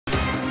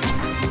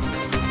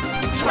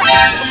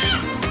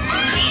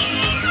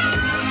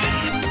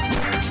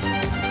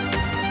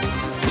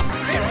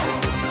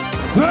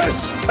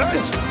This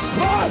is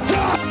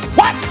Sparta!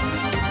 What?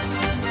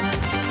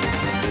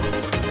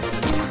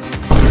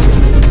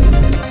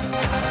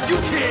 You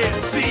can't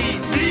see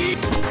me!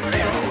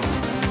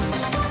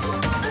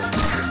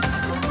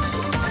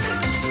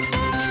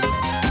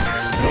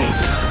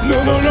 No,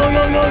 no, no,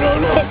 no, no, no,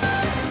 no!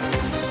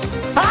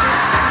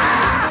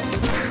 Ah!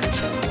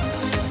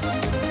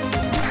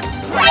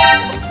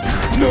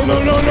 No, no,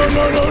 no, no,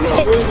 no, no, no!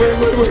 Wait, wait,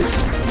 wait, wait!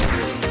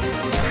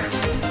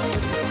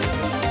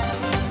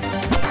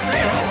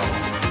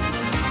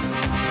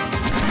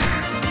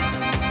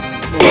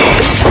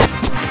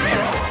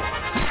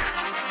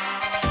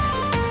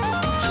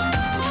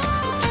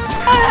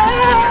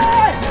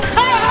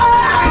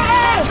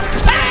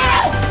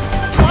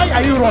 Why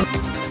are you running?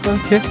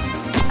 Okay.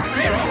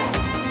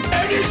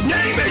 And his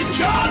name is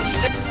John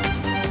C.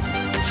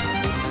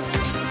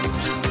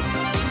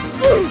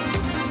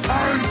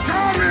 I'm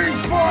coming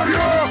for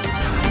you!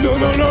 No,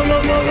 no, no, no,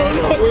 no, no,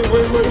 no! Wait,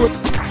 wait, wait, wait!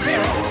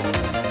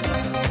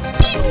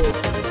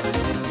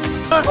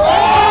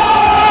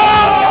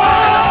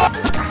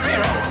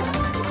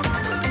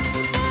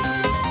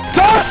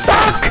 Door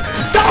stuck!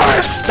 Door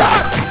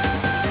stuck!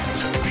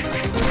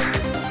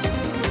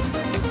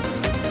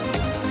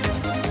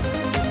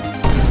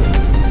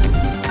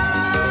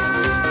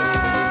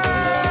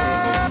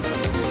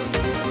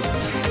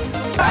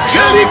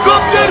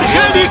 Helicopter,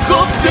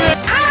 helicopter!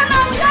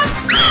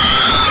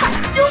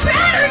 You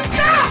better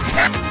stop!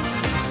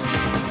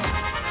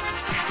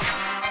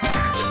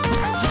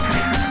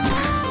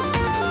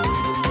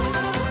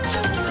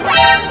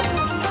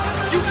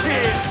 You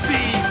can't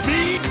see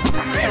me!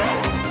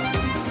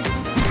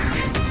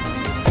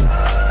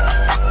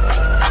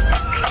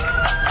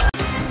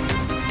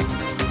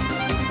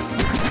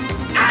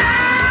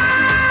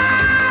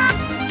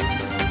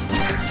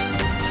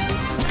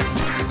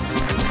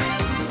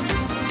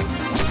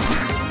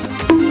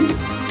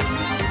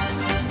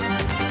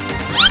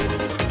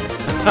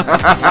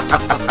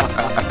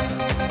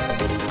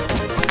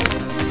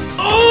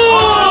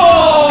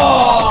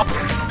 Oh!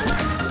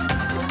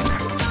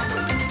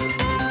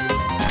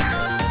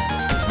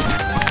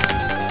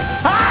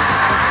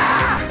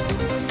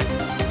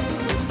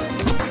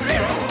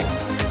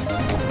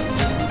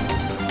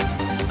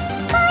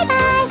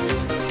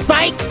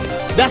 Psych!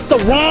 That's the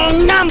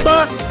wrong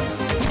number!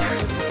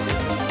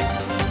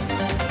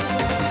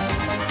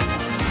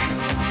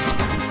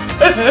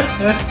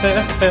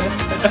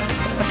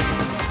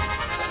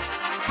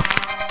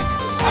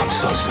 I'm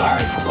so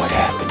sorry for what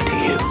happened to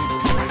you.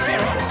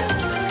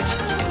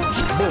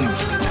 Boom.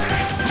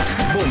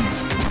 Boom.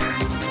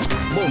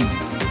 Boom.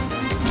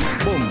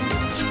 Boom.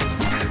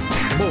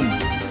 Boom.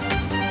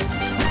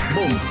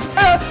 Boom.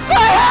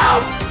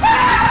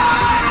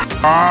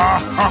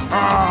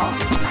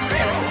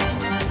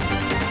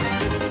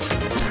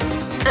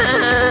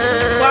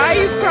 Why are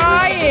you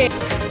crying?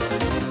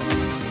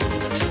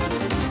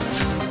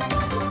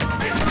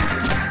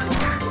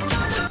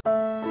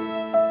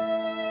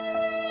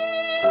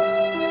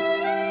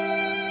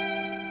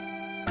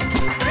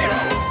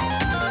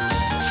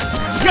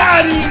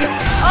 Got him!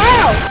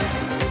 Oh!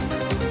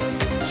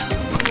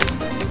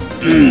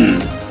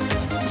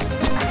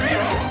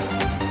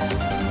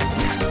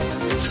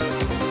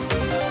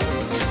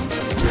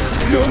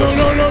 No, no,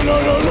 no, no, no,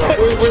 no, no!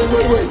 Wait, wait,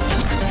 wait, wait!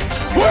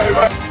 Wait,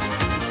 wait!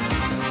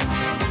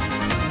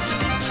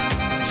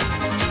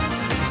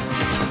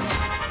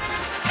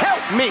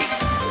 Help me!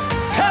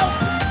 Help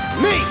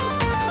me!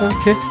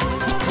 Okay.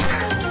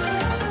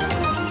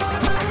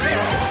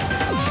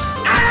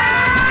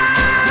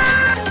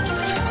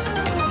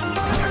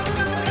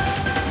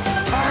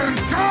 I'm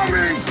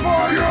coming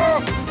for you!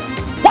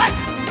 What?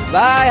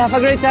 Bye, have a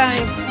great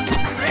time.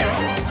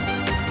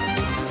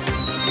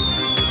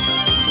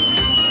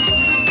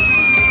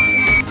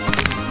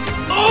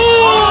 Oh!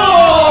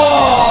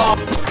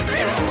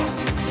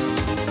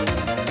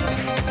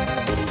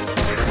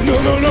 No,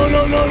 no, no,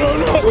 no, no, no,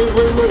 no! Wait,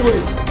 wait, wait,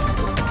 wait!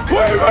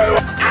 Wait, wait,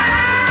 wait!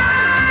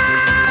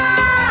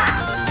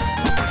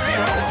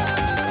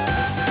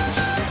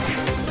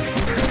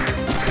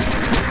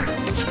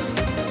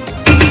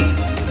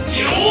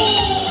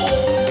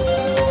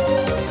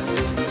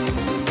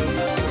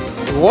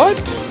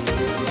 What?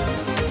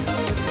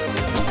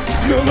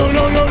 No, no,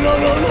 no, no, no,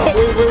 no, no!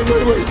 Wait, wait,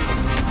 wait, wait!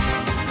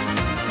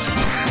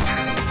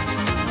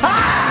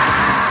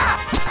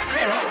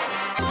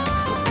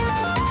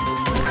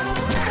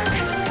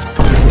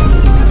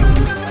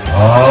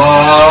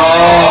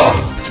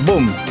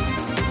 Boom.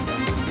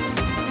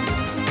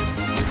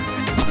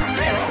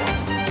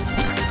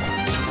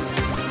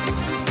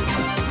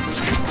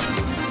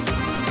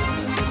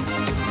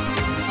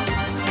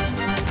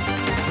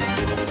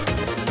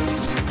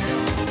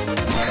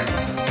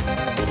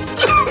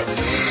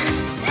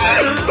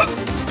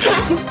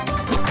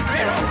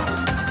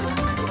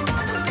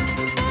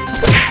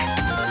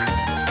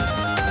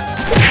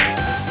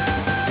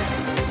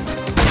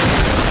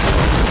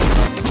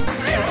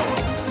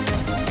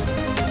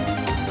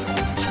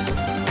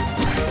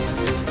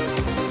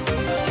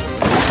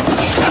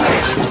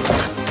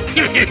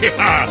 No,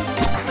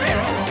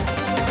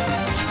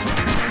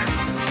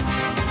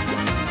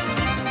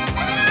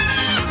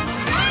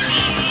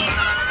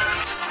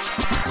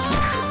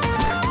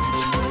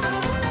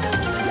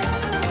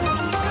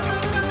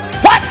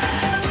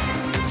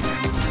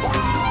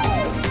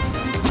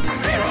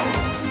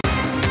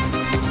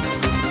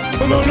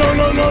 no,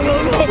 no, no, no,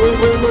 no.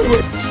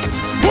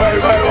 Wait.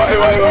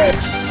 Wait.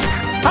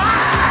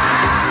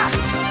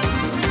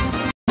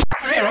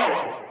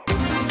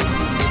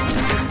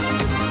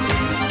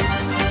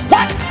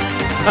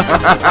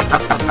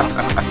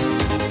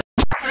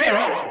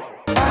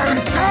 I'm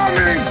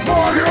coming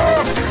for you!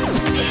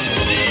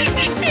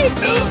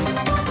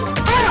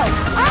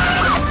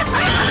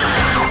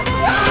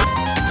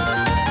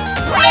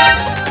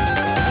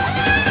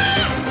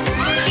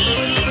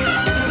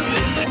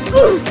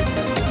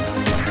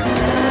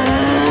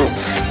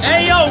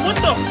 Hey yo, what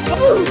the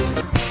fuck?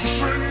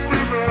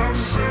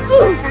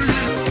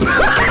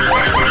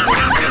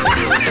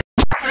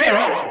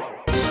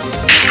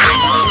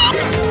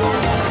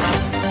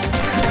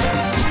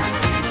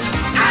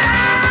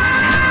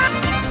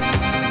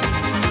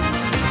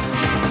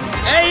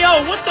 Hey yo,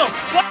 what the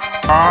fuck?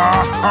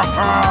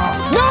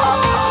 No! No.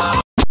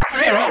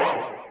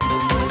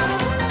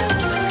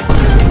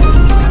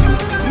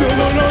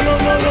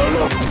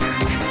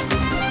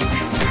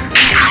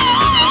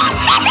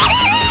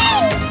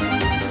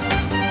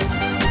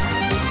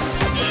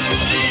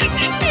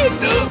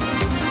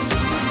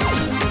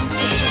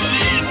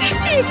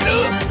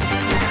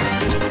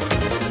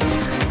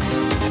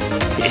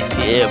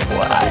 Yeah,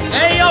 boy.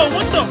 Hey yo,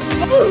 what the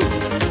fuck?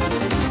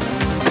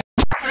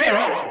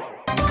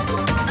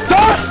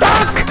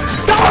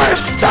 Door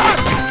stuck!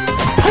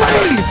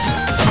 Please!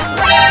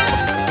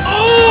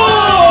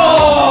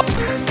 Oh!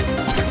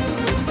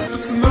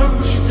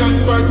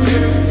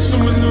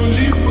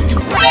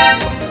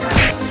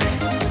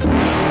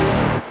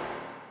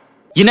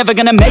 You're never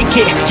gonna make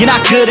it, you're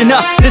not good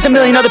enough. There's a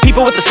million other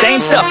people with the same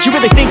stuff. You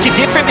really think you're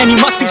different? Man, you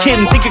must be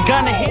kidding. Think you're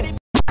gonna hit it?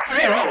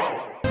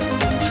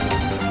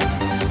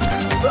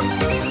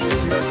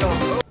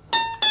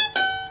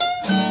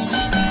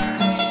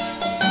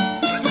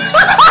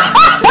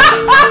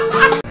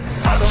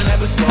 I don't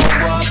ever slow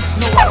up, no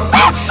I don't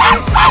take shit.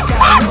 I got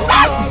no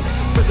love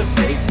for the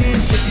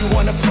fakeness. If you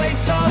wanna play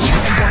tough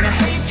and wanna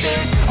hate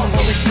this, I'll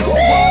always show up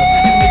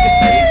and make a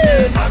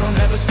statement. I don't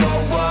ever slow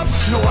up,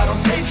 no I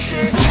don't take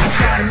shit. I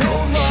got no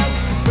love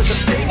for the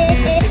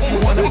fakeness. If you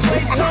wanna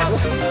play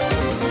tough.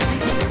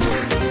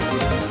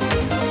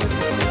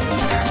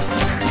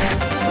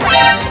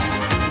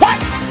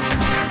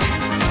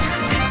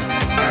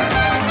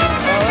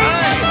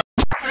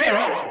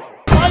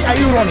 Why are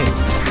you running?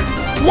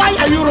 Why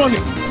are you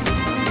running?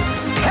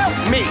 Help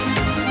me!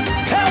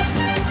 Help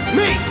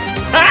me!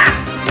 Ah!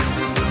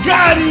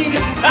 Got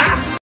him! Ah!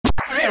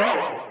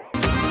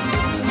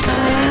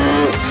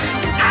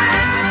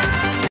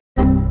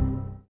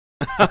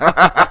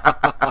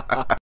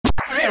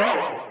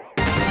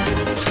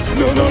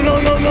 No.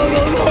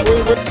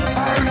 Wait.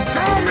 I'm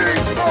coming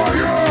for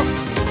you!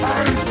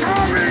 I'm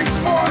coming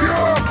for you!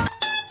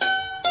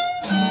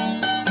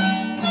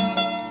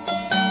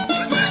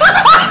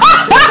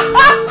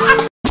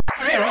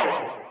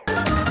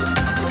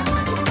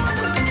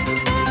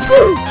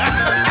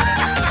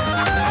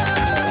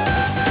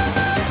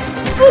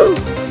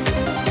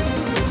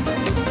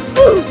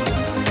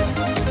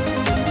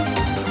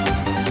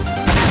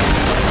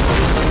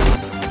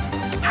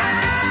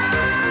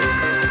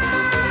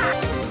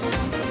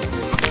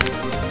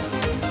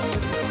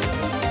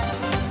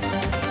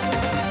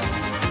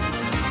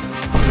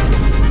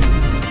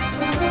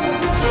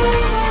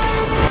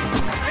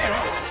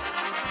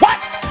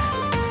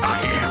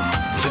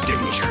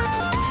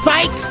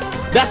 Psych!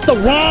 That's the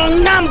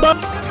wrong number!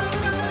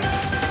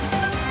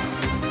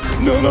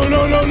 No.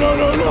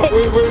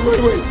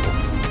 Wait.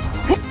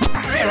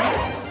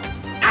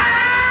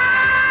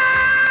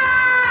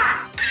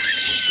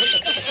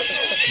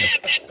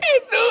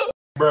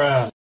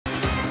 Bruh.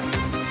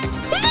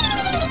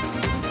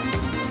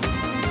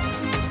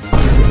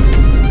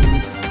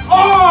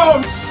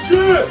 Oh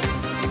shit!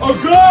 A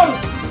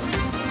ghost!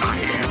 I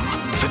am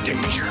the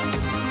danger.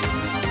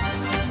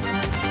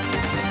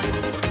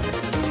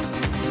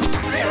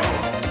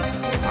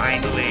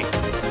 Finally,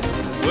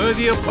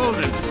 worthy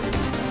opponent.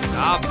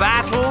 Our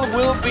battle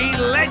will be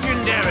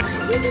legendary.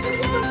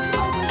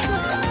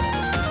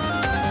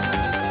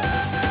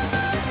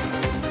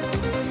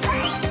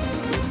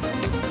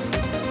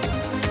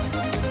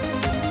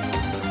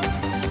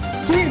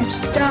 Dude,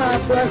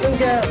 stop, let me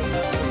go.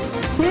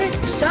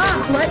 Dude,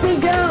 stop, let me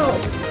go.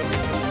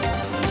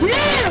 Dude!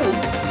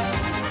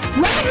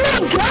 Let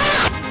me go!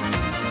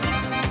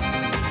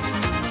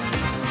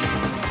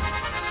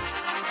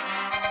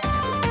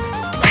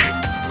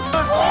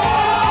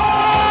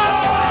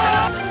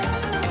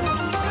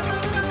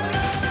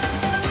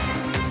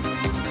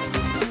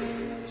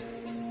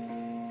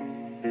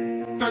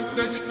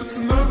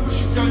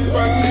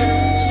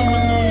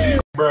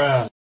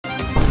 Bruh.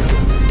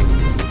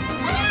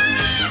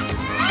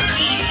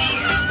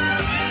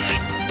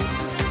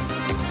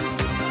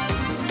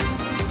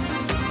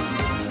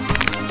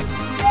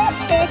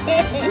 Bye,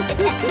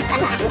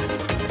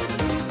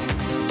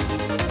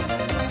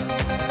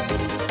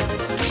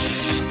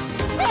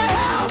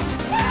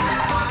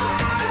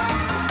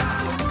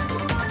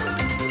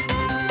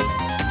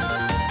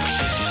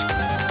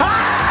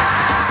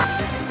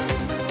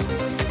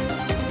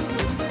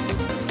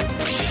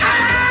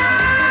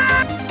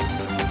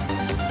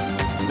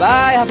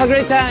 have a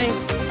great time.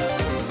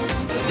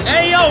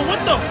 Hey, yo,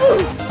 what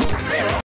the?